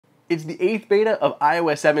It's the 8th beta of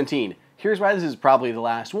iOS 17. Here's why this is probably the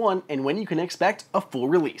last one, and when you can expect a full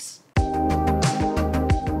release.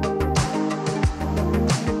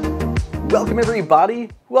 Welcome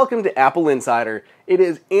everybody, welcome to Apple Insider. It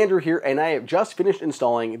is Andrew here, and I have just finished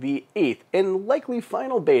installing the 8th and likely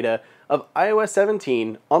final beta of iOS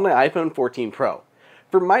 17 on my iPhone 14 Pro.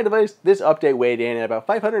 For my device, this update weighed in at about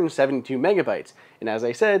 572 megabytes, and as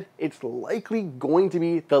I said, it's likely going to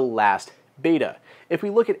be the last beta. If we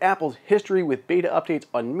look at Apple's history with beta updates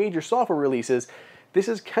on major software releases, this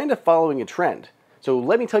is kind of following a trend. So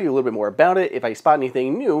let me tell you a little bit more about it, if I spot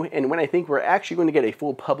anything new, and when I think we're actually going to get a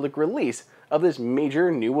full public release of this major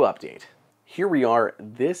new update. Here we are,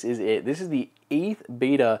 this is it. This is the 8th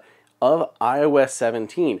beta of iOS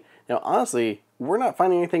 17. Now honestly, we're not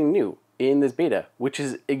finding anything new in this beta, which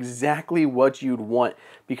is exactly what you'd want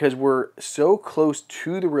because we're so close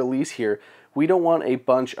to the release here. We don't want a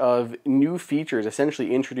bunch of new features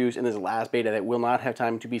essentially introduced in this last beta that will not have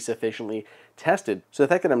time to be sufficiently tested. So the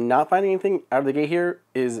fact that I'm not finding anything out of the gate here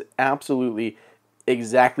is absolutely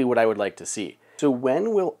exactly what I would like to see. So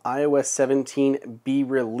when will iOS 17 be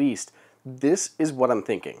released? This is what I'm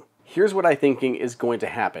thinking. Here's what I'm thinking is going to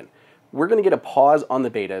happen. We're going to get a pause on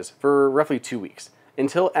the betas for roughly 2 weeks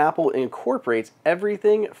until Apple incorporates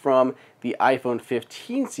everything from the iPhone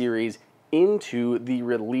 15 series into the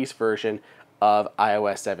release version of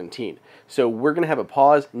iOS 17. So we're going to have a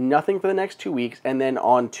pause, nothing for the next 2 weeks, and then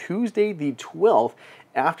on Tuesday the 12th,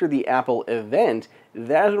 after the Apple event,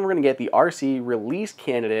 that is when we're going to get the RC release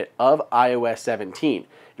candidate of iOS 17.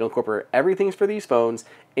 It'll incorporate everything for these phones,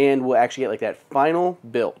 and we'll actually get like that final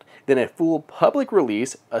build. Then a full public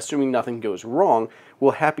release, assuming nothing goes wrong,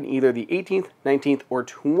 will happen either the 18th, 19th, or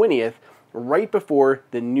 20th, right before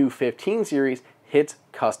the new 15 series hits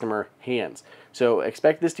customer hands. So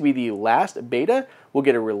expect this to be the last beta. We'll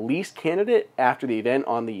get a release candidate after the event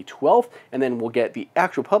on the 12th, and then we'll get the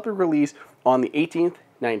actual public release on the 18th,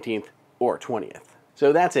 19th, or 20th.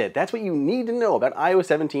 So that's it. That's what you need to know about iOS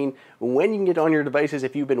 17, when you can get on your devices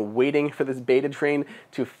if you've been waiting for this beta train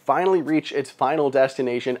to finally reach its final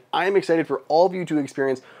destination. I'm excited for all of you to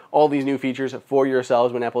experience all these new features for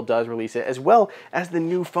yourselves when Apple does release it, as well as the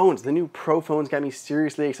new phones. The new Pro phones got me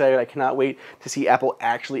seriously excited. I cannot wait to see Apple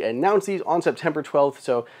actually announce these on September 12th.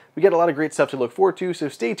 So we get a lot of great stuff to look forward to, so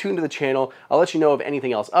stay tuned to the channel. I'll let you know if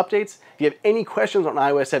anything else updates. If you have any questions on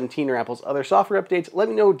iOS 17 or Apple's other software updates, let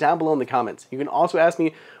me know down below in the comments. You can also ask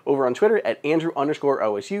me over on Twitter at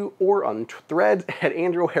Andrew_OSU or on Threads at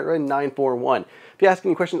AndrewO'Hara941. If you ask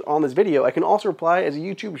any questions on this video, I can also reply as a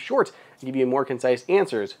YouTube short and give you more concise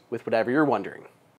answers with whatever you're wondering.